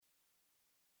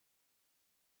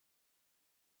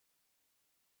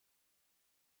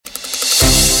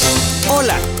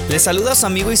Hola, les saluda su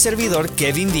amigo y servidor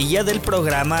Kevin Villa del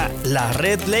programa La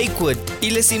Red Lakewood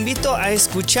y les invito a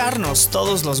escucharnos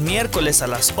todos los miércoles a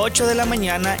las 8 de la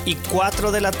mañana y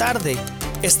 4 de la tarde.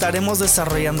 Estaremos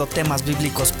desarrollando temas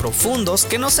bíblicos profundos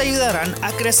que nos ayudarán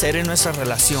a crecer en nuestra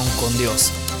relación con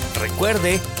Dios.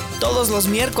 Recuerde, todos los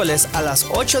miércoles a las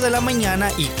 8 de la mañana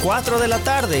y 4 de la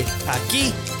tarde,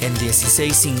 aquí en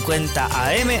 1650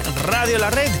 AM Radio La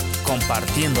Red,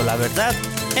 compartiendo la verdad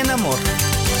en amor.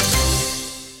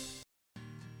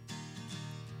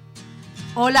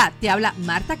 Hola, te habla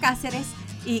Marta Cáceres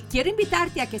y quiero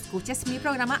invitarte a que escuches mi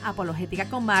programa Apologética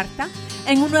con Marta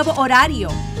en un nuevo horario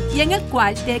y en el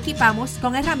cual te equipamos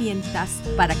con herramientas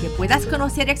para que puedas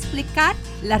conocer y explicar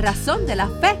la razón de la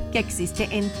fe que existe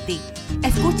en ti.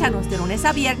 Escúchanos de lunes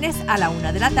a viernes a la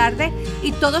 1 de la tarde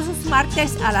y todos los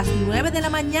martes a las 9 de la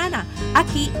mañana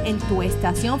aquí en tu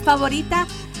estación favorita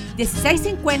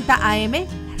 1650 AM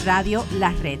Radio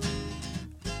La Red.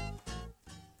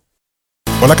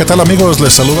 Hola, ¿qué tal amigos?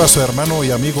 Les saluda a su hermano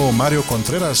y amigo Mario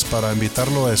Contreras para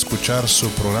invitarlo a escuchar su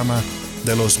programa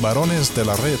de los varones de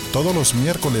la red todos los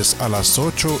miércoles a las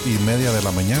 8:30 de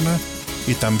la mañana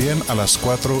y también a las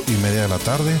 4:30 de la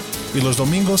tarde y los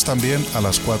domingos también a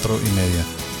las 4:30,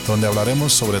 donde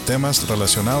hablaremos sobre temas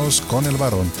relacionados con el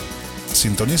varón.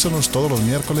 Sintonícenos todos los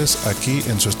miércoles aquí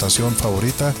en su estación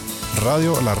favorita,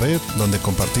 Radio La Red, donde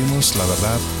compartimos la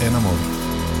verdad en amor.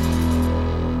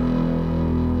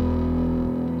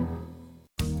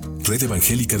 Red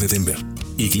Evangélica de Denver,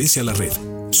 Iglesia La Red.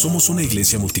 Somos una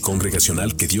iglesia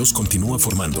multicongregacional que Dios continúa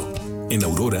formando. En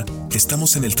Aurora,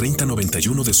 estamos en el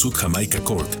 3091 de South Jamaica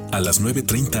Court, a las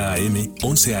 9:30 AM,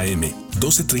 11 AM,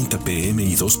 12:30 PM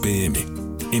y 2 PM.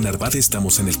 En Arvada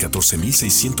estamos en el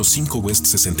 14605 West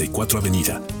 64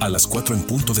 Avenida, a las 4 en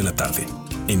punto de la tarde.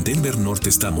 En Denver Norte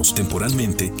estamos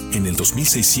temporalmente en el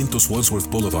 2600 Wadsworth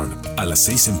Boulevard, a las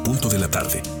 6 en punto de la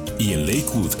tarde. Y en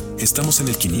Lakewood, estamos en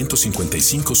el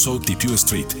 555 South Depew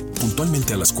Street,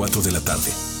 puntualmente a las 4 de la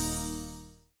tarde.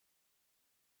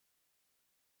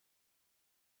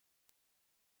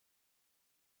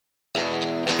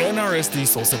 NRS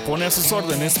Diesel se pone a sus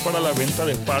órdenes para la venta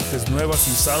de partes nuevas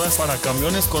y usadas para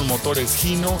camiones con motores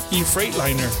Hino y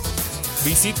Freightliner.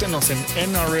 Visítenos en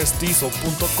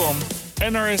nrsdiesel.com,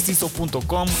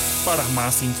 nrsdiesel.com para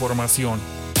más información.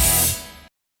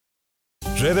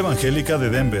 Red Evangélica de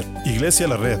Denver, Iglesia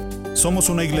La Red. Somos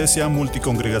una iglesia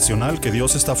multicongregacional que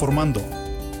Dios está formando.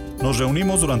 Nos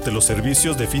reunimos durante los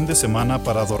servicios de fin de semana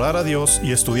para adorar a Dios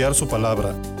y estudiar su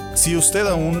palabra. Si usted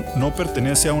aún no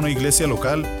pertenece a una iglesia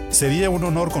local, sería un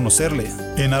honor conocerle.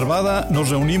 En Arvada nos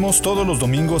reunimos todos los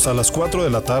domingos a las 4 de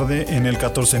la tarde en el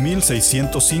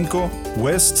 14605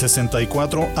 West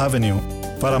 64 Avenue.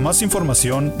 Para más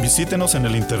información, visítenos en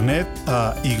el internet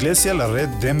a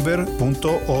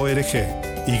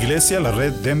iglesialareddenver.org.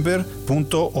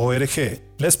 iglesialareddenver.org.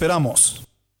 ¡Le esperamos!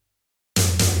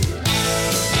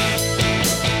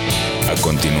 A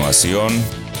continuación,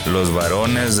 los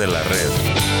varones de la red.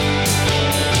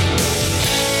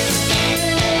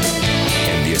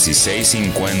 En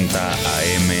 1650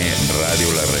 AM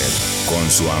Radio La Red, con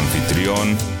su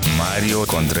anfitrión Mario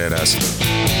Contreras.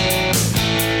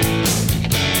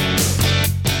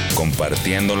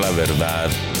 Compartiendo la verdad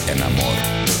en amor.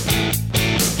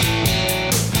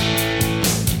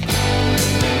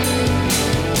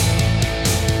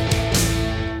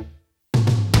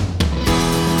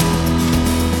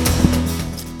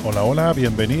 Hola,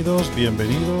 bienvenidos,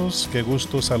 qué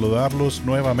gusto saludarlos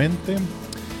nuevamente.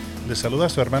 Les saluda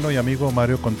su hermano y amigo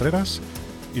Mario Contreras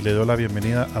y le doy la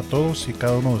bienvenida a todos y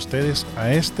cada uno de ustedes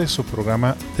a su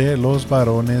programa de los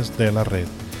varones de la red.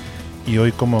 Y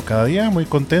hoy, como cada día, muy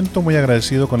contento, muy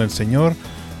agradecido con el Señor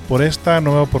por esta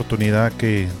nueva oportunidad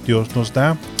que Dios nos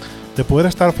da de poder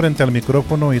estar frente al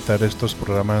micrófono y traer estos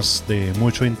programas de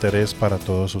mucho interés para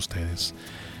todos ustedes.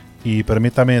 Y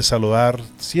permítame saludar,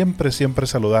 siempre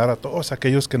saludar a todos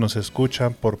aquellos que nos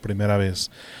escuchan por primera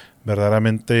vez.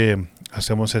 Verdaderamente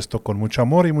hacemos esto con mucho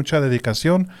amor y mucha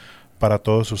dedicación para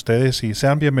todos ustedes y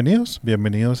sean bienvenidos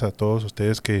a todos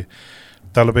ustedes que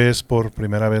tal vez por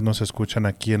primera vez nos escuchan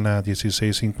aquí en la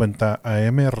 1650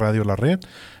 AM Radio La Red,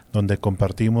 donde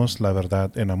compartimos la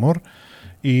verdad en amor.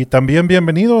 Y también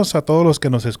bienvenidos a todos los que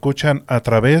nos escuchan a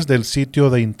través del sitio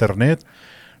de internet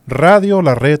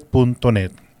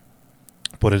radiolared.net.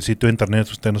 Por el sitio de internet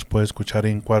usted nos puede escuchar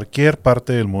en cualquier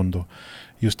parte del mundo.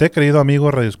 Y usted, querido amigo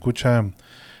radioescucha,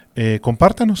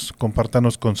 compártanos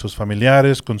con sus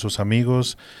familiares, con sus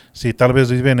amigos. Si tal vez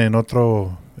viven en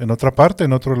otra parte,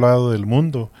 en otro lado del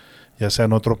mundo, ya sea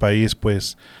en otro país,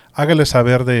 pues hágale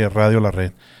saber de Radio La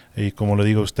Red. Y como le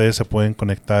digo, ustedes se pueden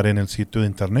conectar en el sitio de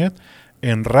internet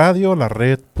en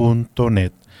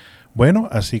radiolared.net. Bueno,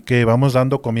 así que vamos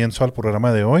dando comienzo al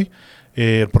programa de hoy.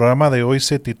 El programa de hoy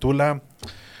se titula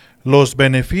Los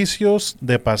beneficios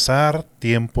de pasar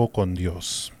tiempo con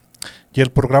Dios. Y el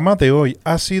programa de hoy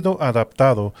ha sido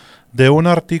adaptado de un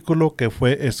artículo que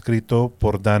fue escrito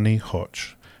por Danny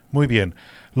Hodge. Muy bien,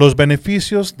 los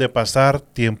beneficios de pasar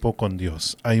tiempo con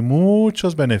Dios. Hay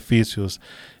muchos beneficios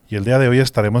y el día de hoy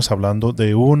estaremos hablando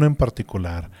de uno en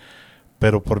particular.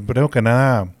 Pero primero que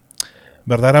nada,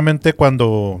 verdaderamente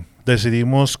cuando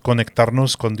decidimos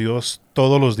conectarnos con Dios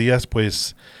todos los días,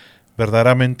 pues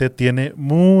verdaderamente tiene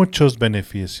muchos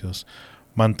beneficios.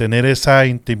 Mantener esa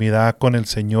intimidad con el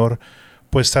Señor,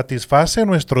 pues satisface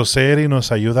nuestro ser y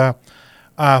nos ayuda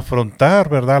a afrontar,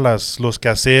 ¿verdad?, los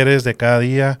quehaceres de cada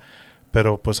día,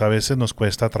 pero pues a veces nos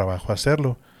cuesta trabajo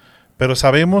hacerlo. Pero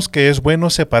sabemos que es bueno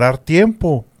separar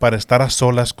tiempo para estar a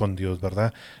solas con Dios,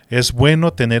 ¿verdad? Es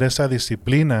bueno tener esa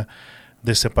disciplina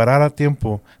de separar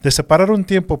un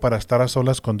tiempo para estar a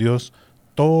solas con Dios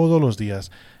todos los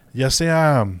días, ya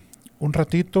sea un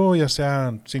ratito, ya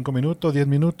sea 5 minutos, 10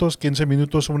 minutos, 15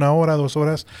 minutos, 1 hora, 2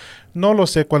 horas, no lo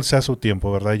sé cuál sea su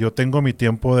tiempo, ¿verdad? Yo tengo mi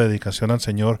tiempo de dedicación al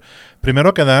Señor,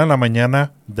 primero que nada en la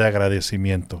mañana de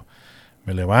agradecimiento.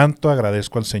 Me levanto,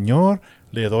 agradezco al Señor,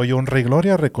 le doy honra y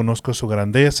gloria, reconozco su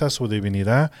grandeza, su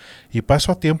divinidad y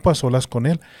paso a tiempo a solas con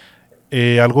Él.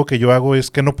 Algo que yo hago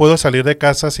es que no puedo salir de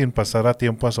casa sin pasar a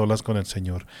tiempo a solas con el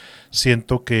Señor.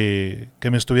 Siento que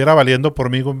me estuviera valiendo por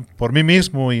mí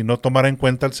mismo y no tomar en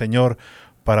cuenta al Señor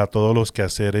para todos los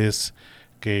quehaceres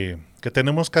que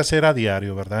tenemos que hacer a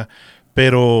diario, ¿verdad?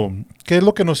 Pero, ¿qué es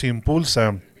lo que nos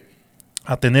impulsa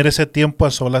a tener ese tiempo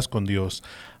a solas con Dios,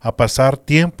 a pasar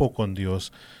tiempo con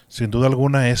Dios? Sin duda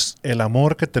alguna es el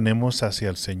amor que tenemos hacia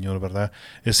el Señor, ¿verdad?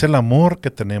 Es el amor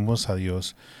que tenemos a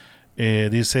Dios.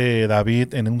 Dice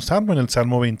David en el Salmo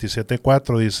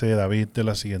 27:4, dice David de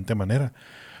la siguiente manera: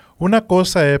 una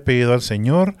cosa he pedido al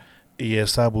Señor y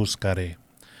esa buscaré,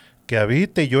 que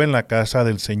habite yo en la casa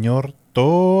del Señor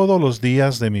todos los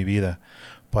días de mi vida,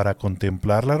 para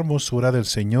contemplar la hermosura del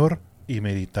Señor y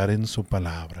meditar en su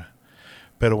palabra.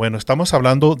 Pero bueno, estamos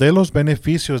hablando de los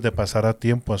beneficios de pasar a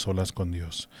tiempo a solas con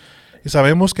Dios. Y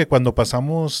sabemos que cuando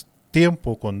pasamos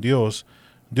tiempo con Dios,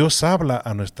 Dios habla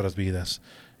a nuestras vidas.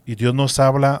 Y Dios nos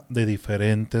habla de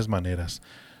diferentes maneras.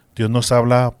 Dios nos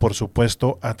habla, por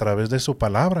supuesto, a través de su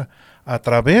palabra. A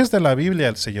través de la Biblia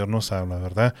el Señor nos habla,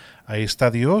 ¿verdad? Ahí está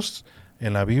Dios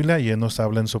en la Biblia y Él nos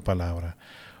habla en su palabra.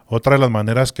 Otra de las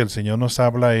maneras que el Señor nos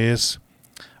habla es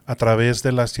a través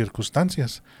de las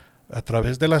circunstancias. A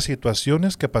través de las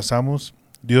situaciones que pasamos,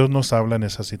 Dios nos habla en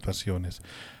esas situaciones.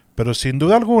 Pero sin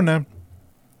duda alguna,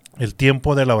 el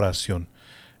tiempo de la oración.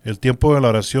 El tiempo de la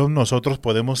oración, nosotros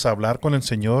podemos hablar con el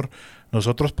Señor,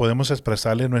 nosotros podemos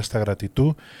expresarle nuestra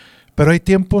gratitud, pero hay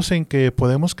tiempos en que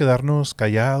podemos quedarnos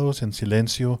callados, en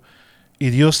silencio,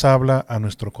 y Dios habla a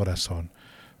nuestro corazón.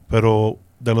 Pero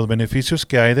de los beneficios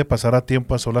que hay de pasar a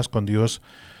tiempo a solas con Dios,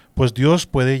 pues Dios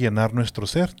puede llenar nuestro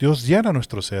ser, Dios llena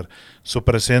nuestro ser. Su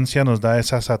presencia nos da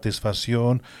esa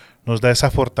satisfacción, nos da esa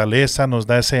fortaleza, nos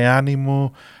da ese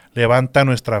ánimo, levanta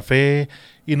nuestra fe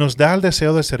y nos da el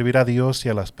deseo de servir a Dios y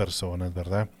a las personas,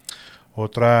 ¿verdad?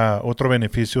 Otro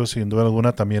beneficio, sin duda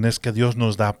alguna, también es que Dios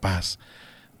nos da paz.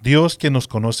 Dios, quien nos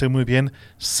conoce muy bien,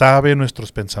 sabe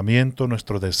nuestros pensamientos,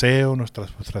 nuestros deseos,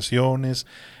 nuestras frustraciones,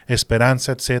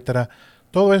 esperanza, etcétera.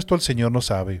 Todo esto el Señor lo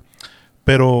sabe.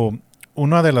 Pero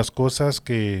una de las cosas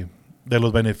de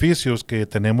los beneficios que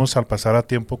tenemos al pasar a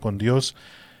tiempo con Dios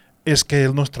es que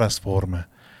Él nos transforma.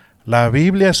 La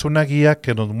Biblia es una guía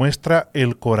que nos muestra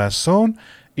el corazón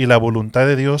y la voluntad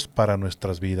de Dios para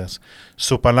nuestras vidas.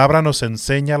 Su palabra nos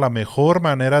enseña la mejor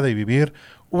manera de vivir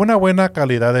una buena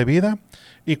calidad de vida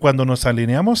y cuando nos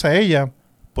alineamos a ella,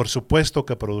 por supuesto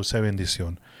que produce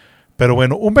bendición. Pero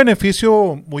bueno, un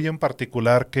beneficio muy en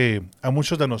particular que a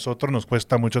muchos de nosotros nos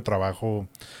cuesta mucho trabajo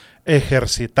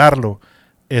ejercitarlo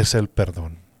es el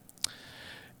perdón.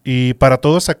 Y para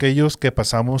todos aquellos que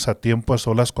pasamos a tiempo a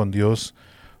solas con Dios,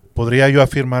 podría yo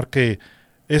afirmar que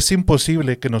es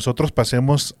imposible que nosotros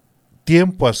pasemos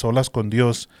tiempo a solas con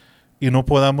Dios y no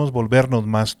podamos volvernos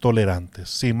más tolerantes.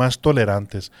 Sí, más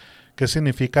tolerantes. ¿Qué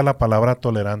significa la palabra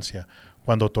tolerancia?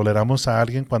 Cuando toleramos a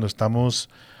alguien, cuando estamos,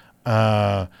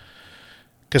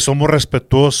 que somos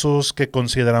respetuosos, que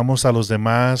consideramos a los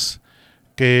demás,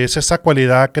 que es esa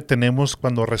cualidad que tenemos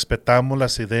cuando respetamos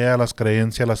las ideas, las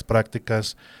creencias, las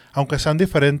prácticas, aunque sean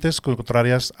diferentes,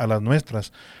 contrarias a las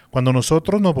nuestras. Cuando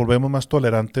nosotros nos volvemos más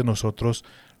tolerantes, nosotros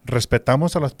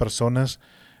respetamos a las personas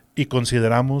y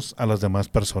consideramos a las demás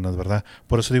personas, ¿verdad?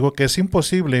 Por eso digo que es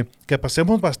imposible que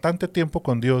pasemos bastante tiempo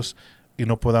con Dios y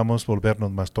no podamos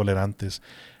volvernos más tolerantes.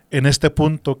 en este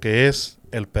punto que es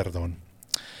el perdón.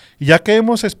 Y ya que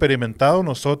hemos experimentado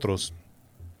nosotros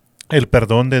el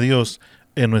perdón de Dios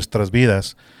en nuestras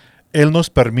vidas, Él nos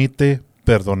permite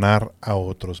perdonar a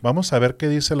otros. Vamos a ver qué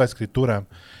dice la Escritura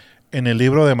en el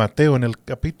libro de Mateo, en el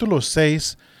capítulo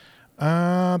 6,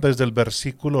 desde el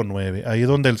versículo 9, ahí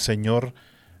donde el Señor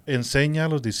enseña a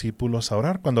los discípulos a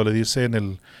orar, cuando le dice en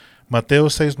el Mateo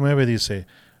 6:9, dice: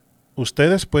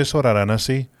 ustedes pues orarán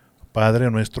así: Padre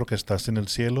nuestro que estás en el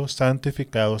cielo,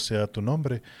 santificado sea tu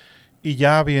nombre. Y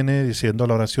ya viene diciendo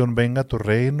la oración: venga tu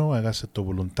reino, hágase tu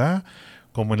voluntad,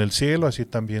 como en el cielo, así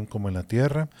también como en la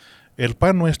tierra. El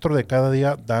pan nuestro de cada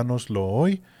día, dánoslo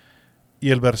hoy. Y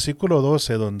el versículo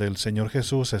 12, donde el Señor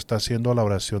Jesús está haciendo la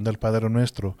oración del Padre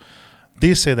nuestro,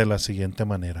 dice de la siguiente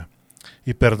manera: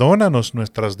 y perdónanos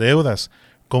nuestras deudas,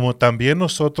 como también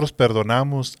nosotros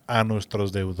perdonamos a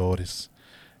nuestros deudores.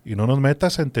 Y no nos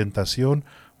metas en tentación,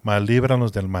 mas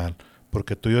líbranos del mal,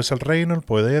 porque tuyo es el reino, el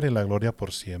poder y la gloria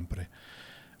por siempre.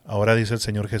 Ahora dice el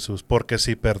Señor Jesús: porque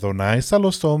si perdonáis a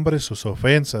los hombres sus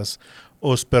ofensas,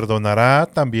 os perdonará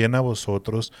también a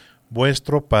vosotros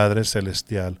vuestro Padre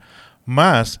Celestial.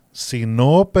 Mas, si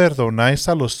no perdonáis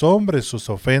a los hombres sus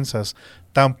ofensas,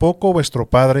 tampoco vuestro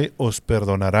Padre os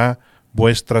perdonará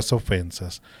vuestras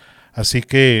ofensas. Así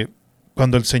que,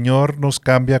 cuando el Señor nos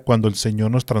cambia, cuando el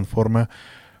Señor nos transforma,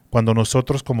 cuando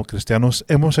nosotros como cristianos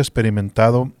hemos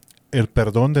experimentado el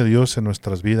perdón de Dios en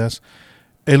nuestras vidas,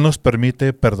 Él nos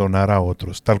permite perdonar a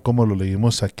otros, tal como lo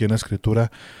leímos aquí en la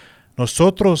Escritura.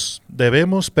 Nosotros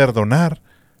debemos perdonar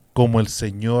como el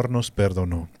Señor nos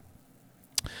perdonó.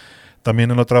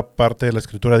 También en otra parte de la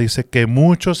Escritura dice que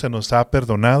mucho se nos ha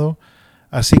perdonado,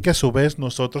 así que a su vez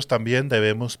nosotros también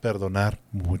debemos perdonar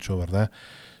mucho, ¿verdad?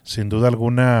 Sin duda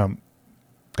alguna,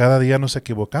 cada día nos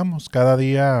equivocamos, cada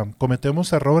día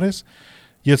cometemos errores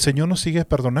y el Señor nos sigue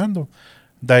perdonando.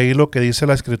 De ahí lo que dice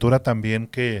la Escritura también,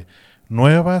 que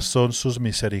nuevas son sus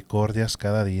misericordias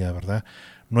cada día, ¿verdad?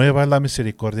 Nueva es la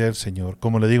misericordia del Señor.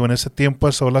 Como le digo, en ese tiempo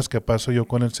a solas que paso yo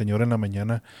con el Señor en la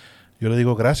mañana, yo le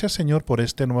digo: gracias, Señor, por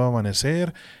este nuevo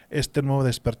amanecer, este nuevo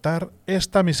despertar,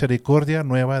 esta misericordia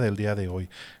nueva del día de hoy.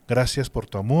 Gracias por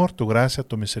tu amor, tu gracia,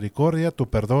 tu misericordia, tu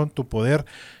perdón, tu poder.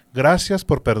 Gracias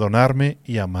por perdonarme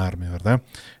y amarme, ¿verdad?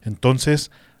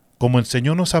 Entonces, como el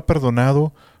Señor nos ha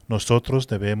perdonado, nosotros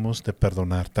debemos de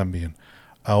perdonar también.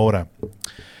 Ahora,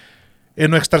 en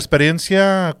nuestra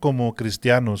experiencia como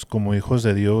cristianos, como hijos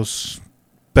de Dios,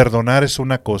 perdonar es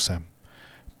una cosa,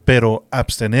 pero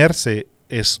abstenerse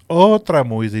es otra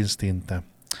muy distinta.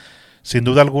 Sin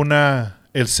duda alguna,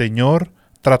 el Señor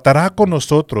tratará con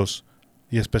nosotros,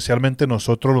 y especialmente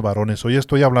nosotros los varones. Hoy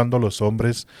estoy hablando a los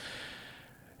hombres.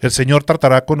 El Señor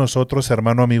tratará con nosotros,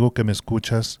 hermano amigo que me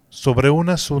escuchas, sobre un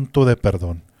asunto de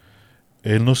perdón.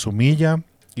 Él nos humilla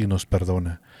y nos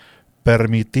perdona,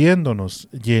 permitiéndonos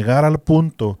llegar al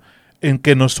punto en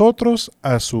que nosotros,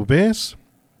 a su vez,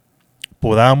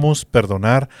 podamos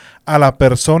perdonar a la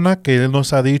persona que Él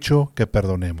nos ha dicho que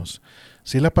perdonemos.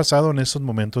 ¿Sí le ha pasado en esos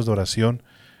momentos de oración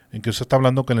en que usted está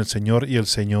hablando con el Señor y el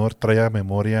Señor trae a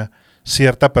memoria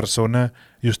cierta persona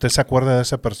y usted se acuerda de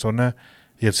esa persona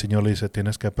y el Señor le dice: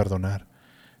 tienes que perdonar,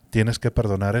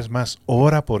 es más,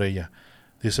 ora por ella?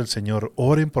 Dice el Señor: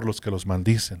 oren por los que los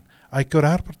maldicen. Hay que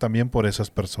orar también por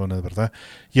esas personas, ¿verdad?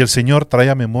 Y el Señor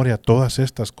trae a memoria todas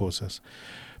estas cosas.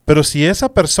 Pero si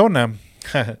esa persona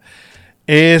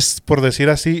es, por decir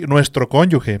así, nuestro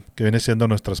cónyuge, que viene siendo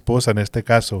nuestra esposa en este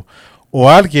caso, o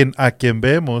alguien a quien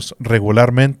vemos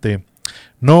regularmente,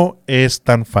 no es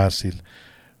tan fácil.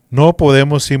 No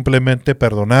podemos simplemente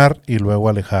perdonar y luego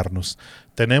alejarnos.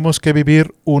 Tenemos que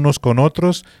vivir unos con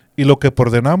otros y lo que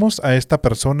perdonamos a esta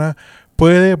persona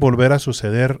puede volver a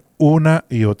suceder una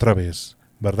y otra vez,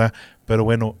 ¿verdad? Pero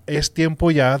bueno, es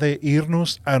tiempo ya de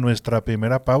irnos a nuestra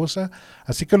primera pausa,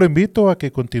 así que lo invito a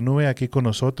que continúe aquí con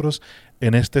nosotros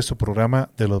en este su programa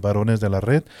de los varones de la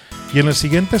red, y en el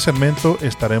siguiente segmento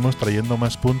estaremos trayendo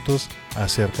más puntos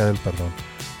acerca del perdón.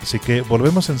 Así que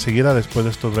volvemos enseguida después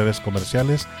de estos breves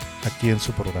comerciales aquí en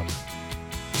su programa.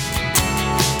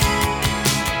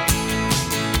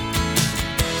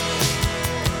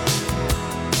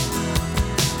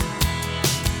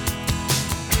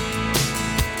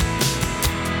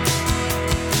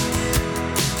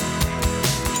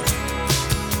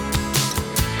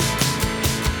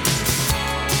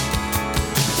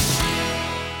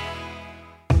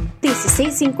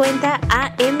 .650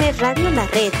 AM Radio La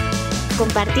Red,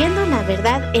 compartiendo la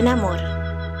verdad en amor.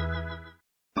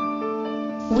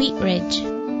 Wheatridge,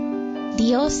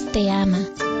 Dios te ama.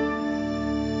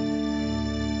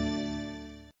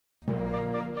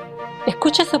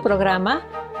 Escucha su programa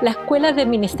La Escuela de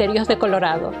Ministerios de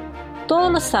Colorado, todos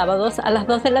los sábados a las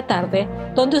 2 de la tarde,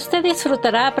 donde usted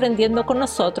disfrutará aprendiendo con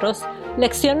nosotros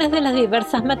lecciones de las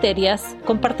diversas materias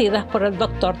compartidas por el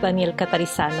Dr. Daniel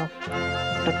Catarizano.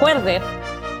 Recuerde,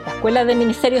 la Escuela de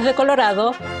Ministerios de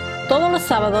Colorado, todos los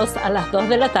sábados a las 2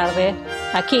 de la tarde,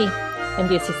 aquí en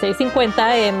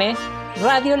 1650 AM,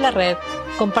 Radio La Red,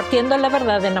 compartiendo la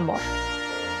verdad en amor.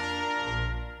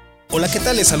 Hola, ¿qué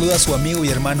tal? Les saluda su amigo y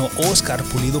hermano Oscar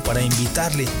Pulido para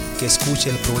invitarle que escuche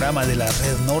el programa de la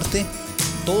Red Norte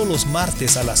todos los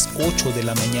martes a las 8 de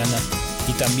la mañana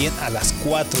y también a las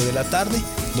 4 de la tarde,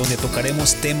 donde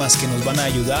tocaremos temas que nos van a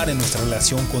ayudar en nuestra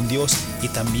relación con Dios y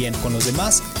también con los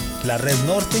demás. La Red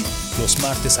Norte, los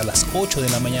martes a las 8 de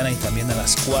la mañana y también a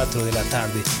las 4 de la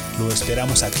tarde. Lo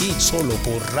esperamos aquí, solo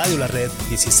por Radio La Red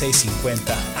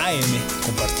 1650 AM,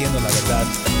 compartiendo la verdad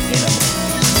en amor.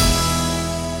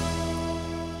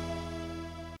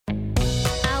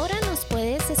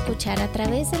 Escuchar a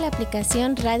través de la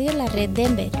aplicación Radio La Red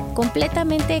Denver,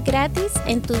 completamente gratis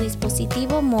en tu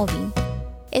dispositivo móvil.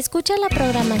 Escucha la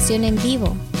programación en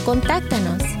vivo,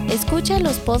 contáctanos, escucha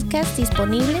los podcasts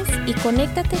disponibles y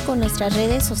conéctate con nuestras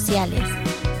redes sociales.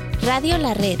 Radio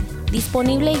La Red,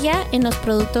 disponible ya en los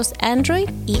productos Android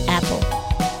y Apple.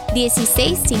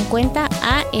 1650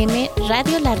 AM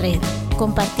Radio La Red,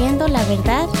 compartiendo la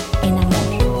verdad en amor.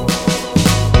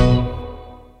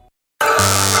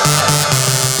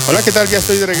 Hola, ¿qué tal? Ya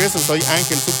estoy de regreso. Soy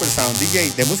Ángel Super Sound,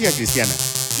 DJ de música cristiana.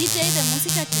 ¿DJ de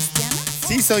música cristiana?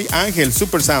 Sí, soy Ángel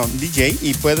Super Sound, DJ,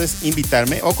 y puedes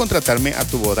invitarme o contratarme a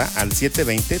tu boda al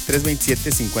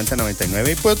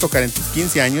 720-327-5099 y puedo tocar en tus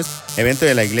 15 años, evento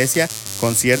de la iglesia,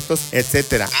 conciertos,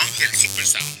 etc. Ángel Super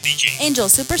Sound, DJ. Angel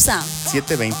Super Sound.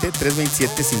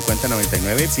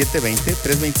 720-327-5099,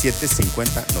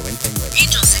 720-327-5099.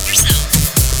 Angel Super Sound.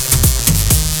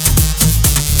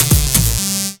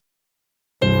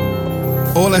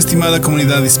 Hola, estimada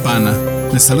comunidad hispana.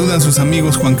 Les saludan sus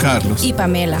amigos Juan Carlos y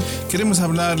Pamela. Queremos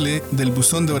hablarle del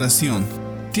buzón de oración.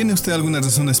 ¿Tiene usted alguna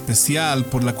razón especial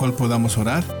por la cual podamos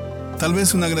orar? Tal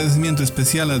vez un agradecimiento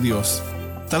especial a Dios.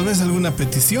 Tal vez alguna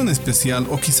petición especial,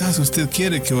 o quizás usted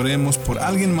quiere que oremos por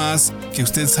alguien más que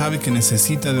usted sabe que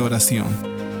necesita de oración.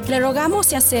 Le rogamos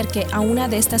se acerque a una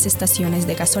de estas estaciones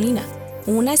de gasolina.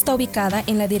 Una está ubicada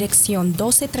en la dirección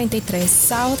 1233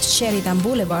 South Sheridan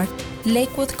Boulevard,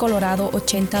 Lakewood, Colorado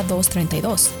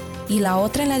 80232, y la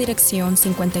otra en la dirección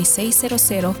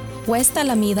 5600 West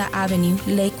Alameda Avenue,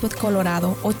 Lakewood,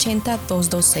 Colorado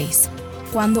 80226.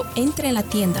 Cuando entre en la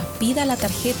tienda, pida la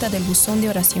tarjeta del buzón de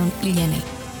oración y llénela.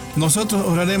 Nosotros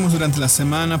oraremos durante la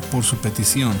semana por su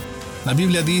petición. La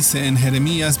Biblia dice en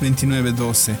Jeremías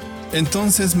 29:12,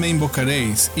 entonces me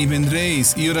invocaréis y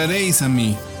vendréis y oraréis a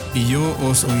mí, y yo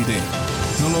os oiré.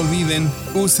 No lo olviden,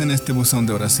 usen este buzón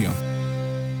de oración.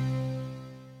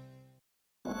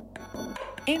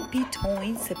 MP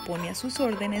Towing se pone a sus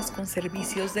órdenes con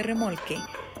servicios de remolque.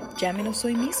 Llámenos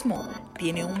hoy mismo.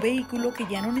 ¿Tiene un vehículo que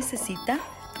ya no necesita?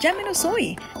 Llámenos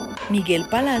hoy. Miguel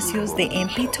Palacios de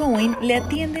MP Towing le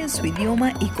atiende en su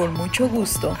idioma y con mucho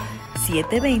gusto.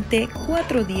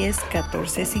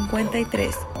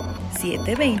 720-410-1453.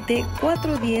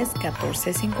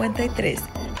 720-410-1453.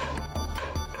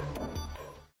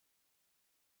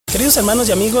 Queridos hermanos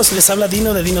y amigos, les habla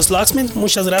Dino de Dino's Locksmith.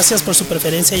 Muchas gracias por su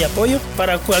preferencia y apoyo.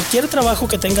 Para cualquier trabajo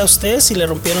que tenga usted, si le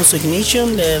rompieron su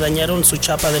ignition, le dañaron su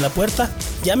chapa de la puerta,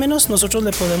 llámenos, nosotros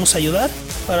le podemos ayudar.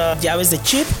 Para llaves de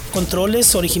chip,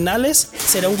 controles originales,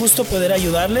 será un gusto poder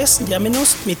ayudarles.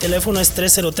 Llámenos, mi teléfono es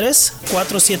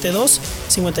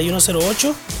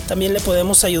 303-472-5108. También le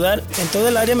podemos ayudar en toda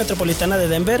el área metropolitana de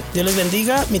Denver. Dios les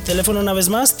bendiga. Mi teléfono una vez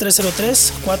más,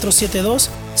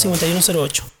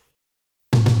 303-472-5108.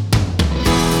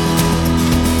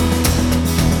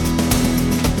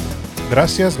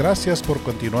 Gracias por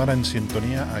continuar en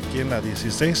sintonía aquí en la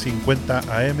 1650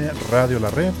 AM Radio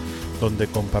La Red, donde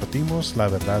compartimos la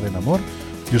verdad en amor.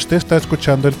 Y usted está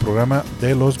escuchando el programa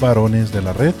de los varones de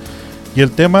la red. Y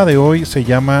el tema de hoy se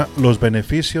llama Los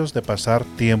beneficios de pasar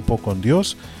tiempo con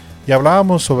Dios. Y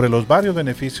hablábamos sobre los varios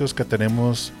beneficios que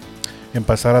tenemos en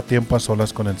pasar a tiempo a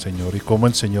solas con el Señor. Y cómo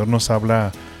el Señor nos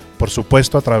habla, por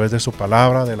supuesto, a través de su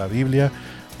palabra, de la Biblia.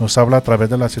 Nos habla a través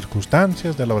de las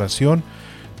circunstancias, de la oración.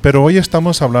 Pero hoy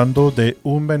estamos hablando de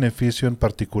un beneficio en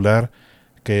particular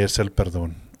que es el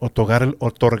perdón.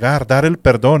 Dar el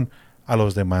perdón a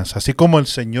los demás. Así como el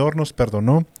Señor nos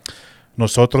perdonó,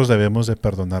 nosotros debemos de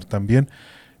perdonar también.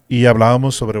 Y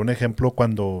hablábamos sobre un ejemplo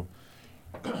cuando,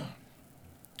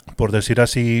 por decir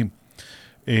así,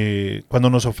 cuando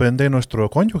nos ofende nuestro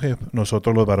cónyuge,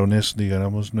 nosotros los varones,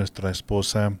 digamos nuestra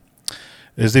esposa,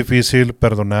 es difícil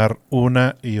perdonar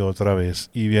una y otra vez.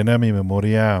 Y viene a mi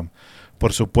memoria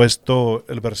Por supuesto,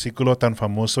 el versículo tan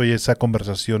famoso y esa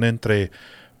conversación entre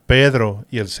Pedro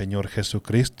y el Señor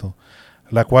Jesucristo,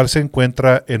 la cual se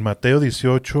encuentra en Mateo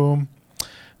 18,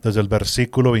 desde el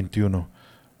versículo 21,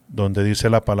 donde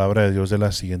dice la palabra de Dios de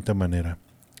la siguiente manera.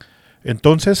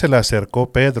 Entonces se le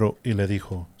acercó Pedro y le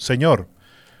dijo, Señor,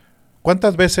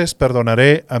 ¿cuántas veces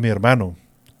perdonaré a mi hermano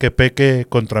que peque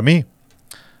contra mí?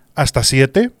 ¿Hasta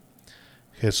 7?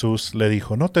 Jesús le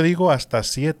dijo, no te digo hasta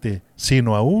 7,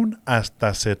 sino aún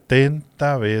hasta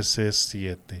 70 veces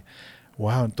 7.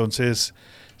 Wow, entonces,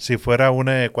 si fuera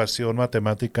una ecuación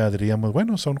matemática, diríamos,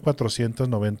 bueno, son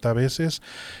 490 veces.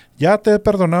 Ya te he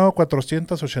perdonado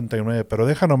 489, pero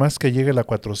deja nomás que llegue la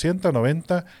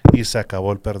 490 y se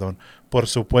acabó el perdón. Por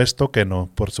supuesto que no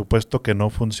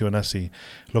funciona así.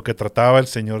 Lo que trataba el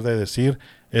Señor de decir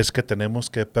es que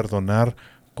tenemos que perdonar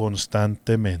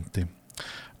constantemente.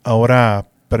 Ahora,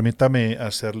 permítame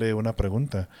hacerle una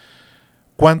pregunta.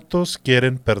 ¿Cuántos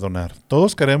quieren perdonar?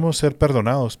 Todos queremos ser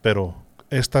perdonados, pero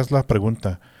esta es la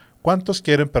pregunta. ¿Cuántos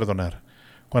quieren perdonar?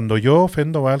 Cuando yo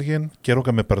ofendo a alguien, quiero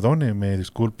que me perdone, me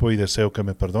disculpo y deseo que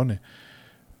me perdone.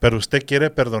 ¿Pero usted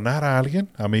quiere perdonar a alguien,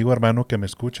 amigo, hermano que me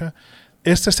escucha?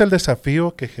 Este es el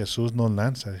desafío que Jesús nos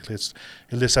lanza, es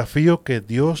el desafío que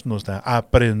Dios nos da,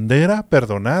 aprender a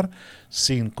perdonar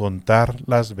sin contar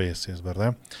las veces,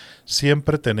 ¿verdad?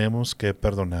 Siempre tenemos que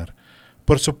perdonar.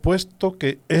 Por supuesto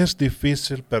que es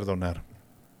difícil perdonar,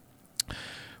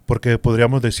 porque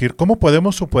podríamos decir, ¿cómo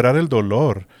podemos superar el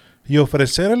dolor y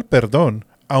ofrecer el perdón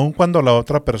aun cuando la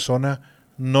otra persona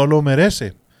no lo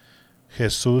merece?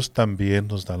 Jesús también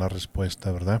nos da la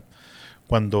respuesta, ¿verdad?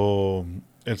 Cuando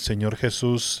el Señor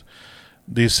Jesús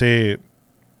dice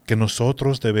que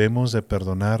nosotros debemos de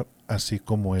perdonar así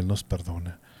como Él nos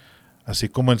perdona. Así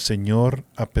como el Señor,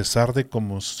 a pesar de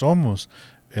cómo somos,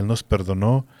 Él nos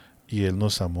perdonó y Él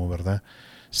nos amó, ¿verdad?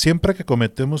 Siempre que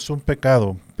cometemos un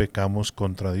pecado, pecamos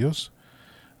contra Dios.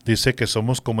 Dice que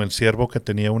somos como el siervo que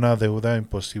tenía una deuda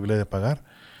imposible de pagar.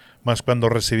 Mas cuando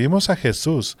recibimos a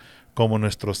Jesús como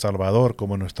nuestro Salvador,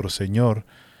 como nuestro Señor,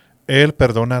 Él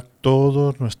perdona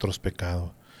todos nuestros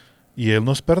pecados. Y Él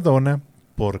nos perdona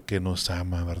porque nos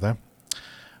ama, ¿verdad?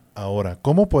 Ahora,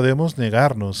 ¿cómo podemos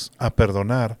negarnos a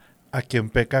perdonar a quien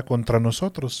peca contra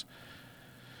nosotros?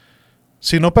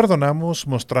 Si no perdonamos,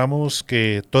 mostramos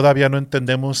que todavía no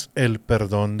entendemos el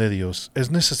perdón de Dios.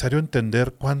 Es necesario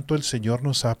entender cuánto el Señor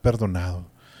nos ha perdonado.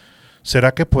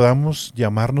 ¿Será que podamos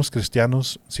llamarnos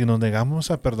cristianos si nos negamos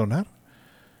a perdonar?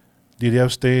 Diría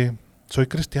usted, soy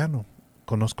cristiano,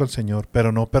 conozco al Señor,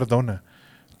 pero no perdona.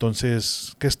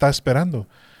 Entonces, ¿qué está esperando?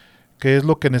 ¿Qué es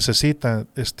lo que necesita?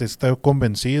 ¿Está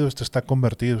convencido? ¿Está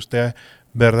convertido? ¿Usted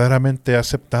verdaderamente ha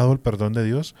aceptado el perdón de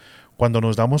Dios? Cuando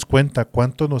nos damos cuenta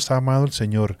cuánto nos ha amado el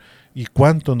Señor y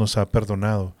cuánto nos ha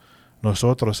perdonado,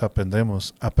 nosotros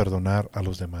aprendemos a perdonar a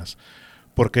los demás.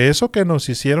 Porque eso que nos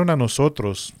hicieron a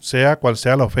nosotros, sea cual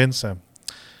sea la ofensa,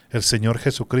 el Señor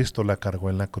Jesucristo la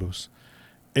cargó en la cruz.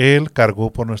 Él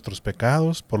cargó por nuestros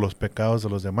pecados, por los pecados de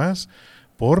los demás,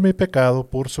 por mi pecado,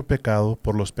 por su pecado,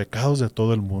 por los pecados de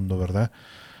todo el mundo, ¿verdad?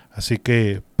 Así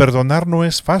que perdonar no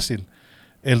es fácil.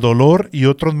 El dolor y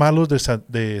otros malos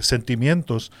de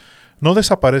sentimientos no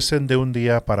desaparecen de un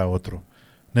día para otro.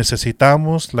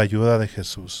 Necesitamos la ayuda de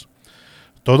Jesús.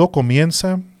 Todo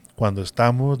comienza cuando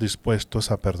estamos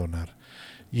dispuestos a perdonar.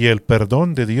 Y el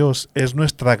perdón de Dios es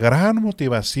nuestra gran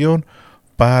motivación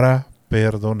para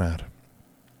perdonar.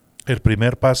 El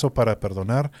primer paso para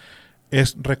perdonar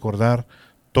es recordar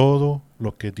todo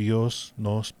lo que Dios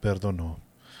nos perdonó,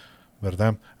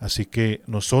 ¿verdad? Así que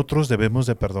nosotros debemos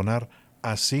de perdonar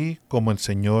así como el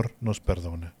Señor nos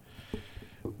perdona.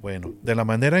 Bueno, de la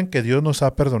manera en que Dios nos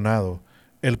ha perdonado,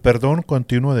 el perdón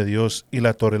continuo de Dios y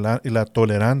la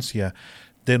tolerancia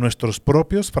de nuestros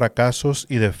propios fracasos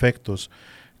y defectos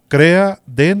crea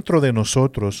dentro de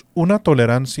nosotros una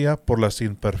tolerancia por las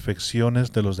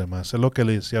imperfecciones de los demás. Es lo que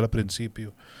le decía al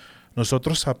principio.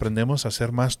 Nosotros aprendemos a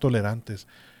ser más tolerantes.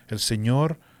 El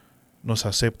Señor nos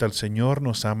acepta, el Señor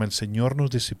nos ama, el Señor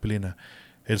nos disciplina.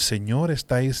 El Señor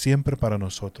está ahí siempre para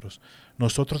nosotros.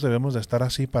 Nosotros debemos de estar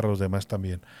así para los demás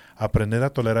también. Aprender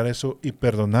a tolerar eso y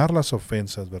perdonar las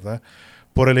ofensas, ¿verdad?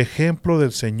 Por el ejemplo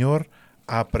del Señor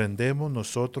aprendemos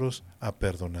nosotros a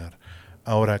perdonar.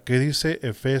 Ahora, ¿qué dice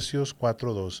Efesios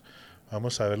 4:2?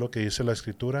 Vamos a ver lo que dice la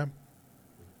Escritura.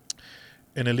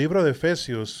 En el libro de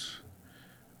Efesios,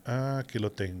 aquí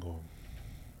lo tengo.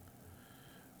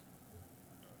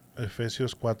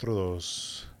 Efesios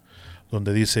 4:2,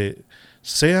 donde dice: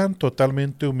 sean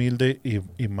totalmente humildes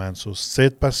y mansos,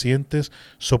 sed pacientes,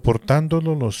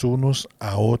 soportándonos los unos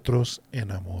a otros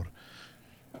en amor.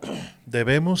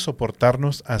 debemos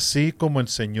soportarnos así como el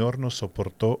Señor nos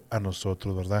soportó a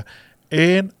nosotros, ¿verdad?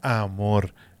 En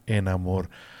amor, en amor.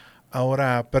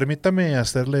 Ahora, permítame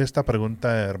hacerle esta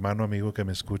pregunta, hermano amigo que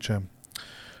me escucha.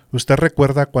 ¿Usted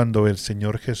recuerda cuando el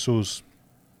Señor Jesús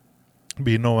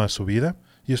vino a su vida?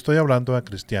 Y estoy hablando a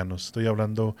cristianos, estoy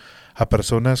hablando a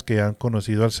personas que han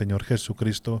conocido al Señor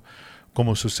Jesucristo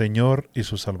como su Señor y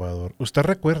su Salvador. ¿Usted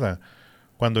recuerda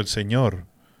cuando el Señor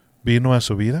vino a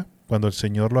su vida? Cuando el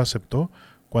Señor lo aceptó,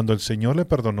 cuando el Señor le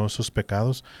perdonó sus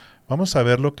pecados. Vamos a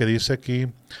ver lo que dice aquí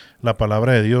la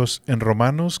palabra de Dios en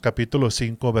Romanos capítulo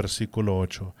 5, versículo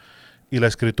 8. Y la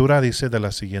Escritura dice de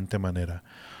la siguiente manera: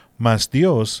 Mas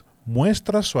Dios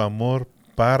muestra su amor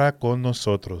para con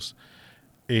nosotros,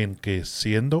 en que,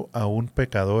 siendo aún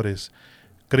pecadores,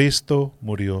 Cristo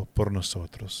murió por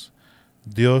nosotros.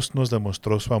 Dios nos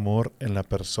demostró su amor en la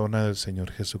persona del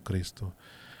Señor Jesucristo,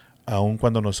 aun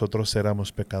cuando nosotros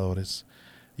éramos pecadores.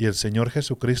 Y el Señor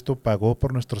Jesucristo pagó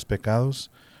por nuestros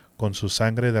pecados con su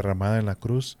sangre derramada en la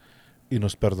cruz y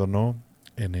nos perdonó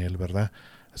en Él, ¿verdad?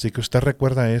 Así que usted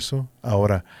recuerda eso.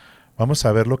 Ahora, vamos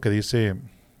a ver lo que dice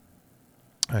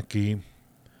aquí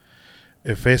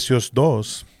Efesios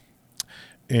 2,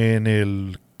 en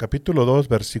el capítulo 2,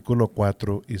 versículo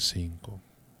 4 y 5.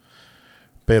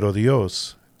 Pero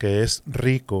Dios, que es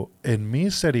rico en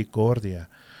misericordia,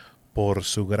 por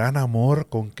su gran amor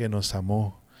con que nos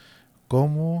amó.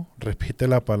 ¿Cómo repite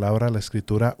la palabra, la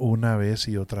Escritura, una vez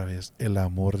y otra vez? El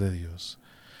amor de Dios.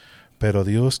 Pero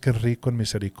Dios, que es rico en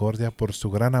misericordia, por su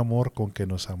gran amor con que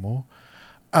nos amó,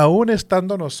 aun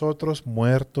estando nosotros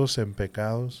muertos en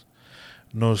pecados,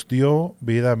 nos dio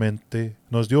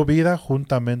vida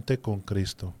juntamente con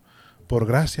Cristo. Por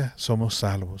gracia somos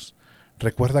salvos.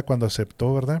 Recuerda cuando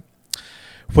aceptó, ¿verdad?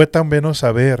 Fue tan bueno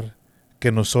saber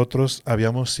que nosotros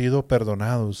habíamos sido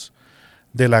perdonados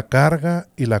de la carga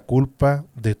y la culpa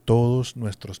de todos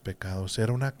nuestros pecados.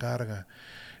 Era una carga,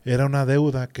 era una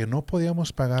deuda que no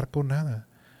podíamos pagar con nada.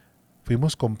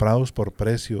 Fuimos comprados por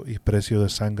precio y precio de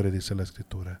sangre, dice la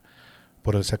Escritura,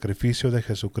 por el sacrificio de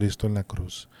Jesucristo en la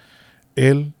cruz.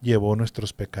 Él llevó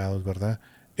nuestros pecados, ¿verdad?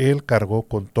 Él cargó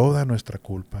con toda nuestra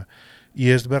culpa. Y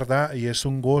es verdad, y es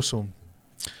un gozo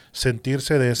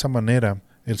sentirse de esa manera,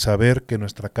 el saber que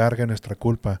nuestra carga y nuestra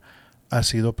culpa ha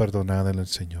sido perdonada en el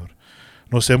Señor.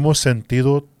 Nos hemos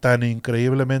sentido tan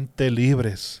increíblemente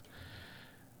libres.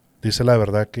 Dice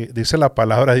la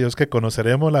palabra de Dios que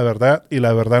conoceremos la verdad y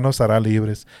la verdad nos hará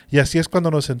libres. Y así es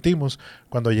cuando nos sentimos,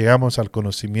 cuando llegamos al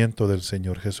conocimiento del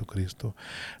Señor Jesucristo.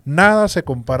 Nada se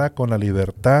compara con la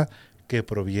libertad que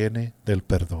proviene del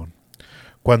perdón.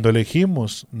 Cuando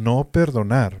elegimos no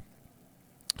perdonar,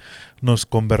 nos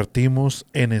convertimos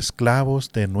en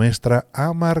esclavos de nuestra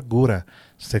amargura.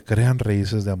 Se crean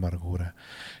raíces de amargura.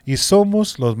 Y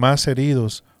somos los más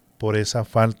heridos por esa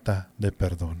falta de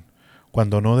perdón.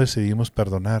 Cuando no decidimos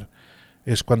perdonar,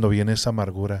 es cuando viene esa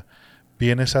amargura,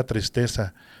 viene esa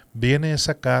tristeza, viene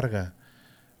esa carga,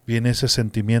 viene ese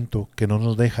sentimiento que no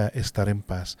nos deja estar en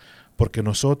paz. Porque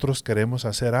nosotros queremos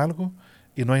hacer algo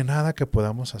y no hay nada que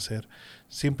podamos hacer.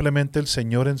 Simplemente el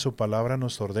Señor en su palabra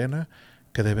nos ordena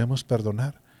que debemos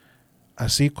perdonar,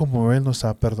 así como Él nos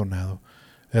ha perdonado.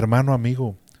 Hermano,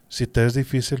 amigo, si te es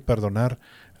difícil perdonar,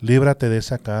 líbrate de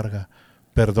esa carga,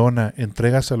 perdona,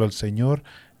 entrégaselo al Señor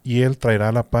y Él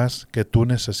traerá la paz que tú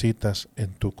necesitas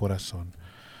en tu corazón.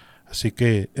 Así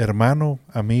que, hermano,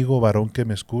 amigo, varón que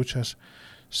me escuchas,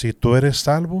 si tú eres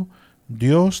salvo,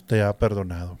 Dios te ha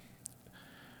perdonado.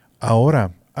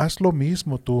 Ahora, haz lo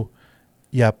mismo tú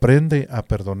y aprende a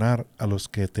perdonar a los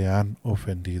que te han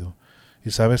ofendido. Y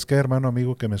 ¿sabes qué, hermano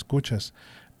amigo que me escuchas?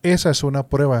 Esa es una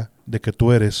prueba de que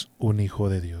tú eres un hijo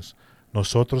de Dios.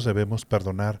 Nosotros debemos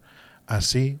perdonar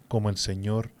así como el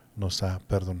Señor nos ha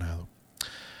perdonado.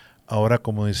 Ahora,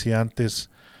 como decía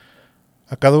antes,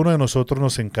 a cada uno de nosotros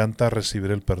nos encanta recibir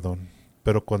el perdón,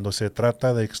 pero cuando se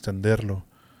trata de extenderlo,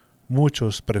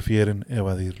 muchos prefieren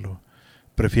evadirlo.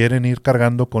 Prefieren ir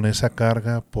cargando con esa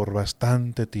carga por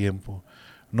bastante tiempo.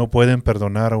 No pueden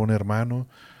perdonar a un hermano,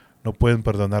 no pueden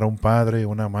perdonar a un padre, a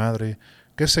una madre,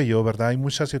 qué sé yo, ¿verdad? Hay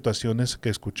muchas situaciones que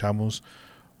escuchamos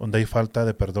donde hay falta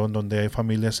de perdón, donde hay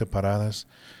familias separadas,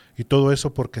 y todo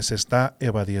eso porque se está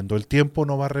evadiendo. El tiempo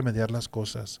no va a remediar las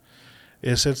cosas.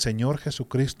 Es el Señor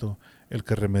Jesucristo el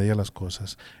que remedia las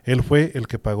cosas. Él fue el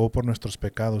que pagó por nuestros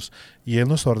pecados, y Él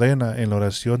nos ordena en la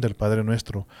oración del Padre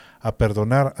Nuestro a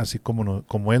perdonar así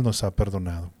como Él nos ha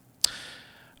perdonado.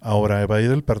 Ahora, evadir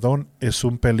el perdón es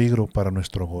un peligro para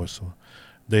nuestro gozo.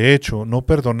 De hecho, no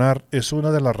perdonar es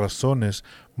una de las razones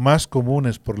más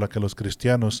comunes por la que los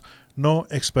cristianos no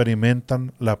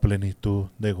experimentan la plenitud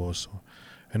de gozo.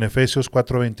 En Efesios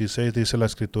 4:26 dice la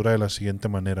escritura de la siguiente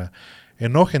manera: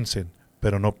 enójense,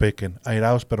 pero no pequen,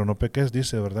 airaos, pero no pequéis,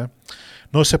 dice, ¿verdad?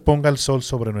 No se ponga el sol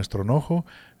sobre nuestro enojo,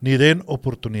 ni den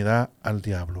oportunidad al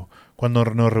diablo. Cuando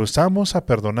nos rehusamos a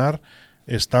perdonar,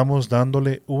 estamos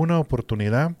dándole una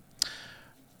oportunidad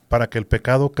para que el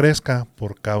pecado crezca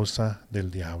por causa del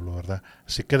diablo, ¿verdad?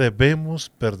 Así que debemos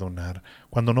perdonar.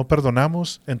 Cuando no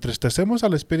perdonamos, entristecemos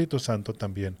al Espíritu Santo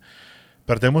también.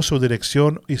 Perdemos su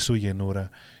dirección y su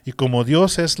llenura. Y como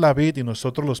Dios es la vid y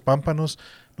nosotros los pámpanos,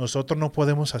 nosotros no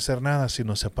podemos hacer nada si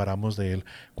nos separamos de Él.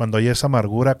 Cuando hay esa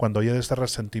amargura, cuando hay ese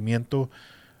resentimiento,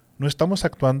 no estamos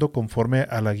actuando conforme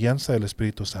a la guianza del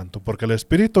Espíritu Santo, porque el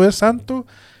Espíritu es santo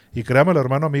y créamelo,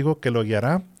 hermano amigo, que lo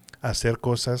guiará a hacer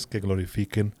cosas que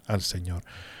glorifiquen al Señor.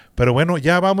 Pero bueno,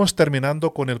 ya vamos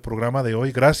terminando con el programa de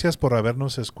hoy. Gracias por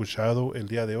habernos escuchado el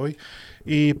día de hoy.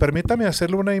 Y permítame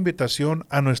hacerle una invitación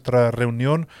a nuestra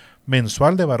reunión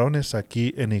mensual de varones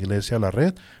aquí en Iglesia La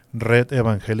Red, Red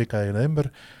Evangélica de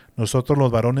Denver. Nosotros los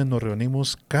varones nos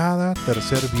reunimos cada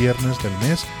tercer viernes del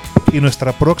mes y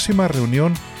nuestra próxima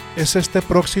reunión es este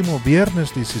próximo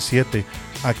viernes 17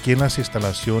 aquí en las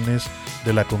instalaciones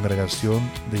de la congregación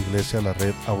de Iglesia La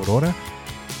Red Aurora.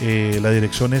 La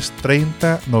dirección es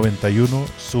 3091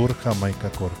 Sur Jamaica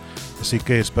Court. Así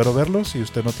que espero verlos si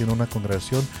usted no tiene una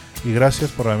congregación. Y gracias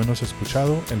por habernos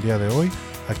escuchado el día de hoy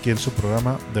aquí en su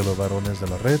programa de los varones de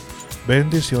la red.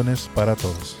 Bendiciones para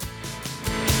todos.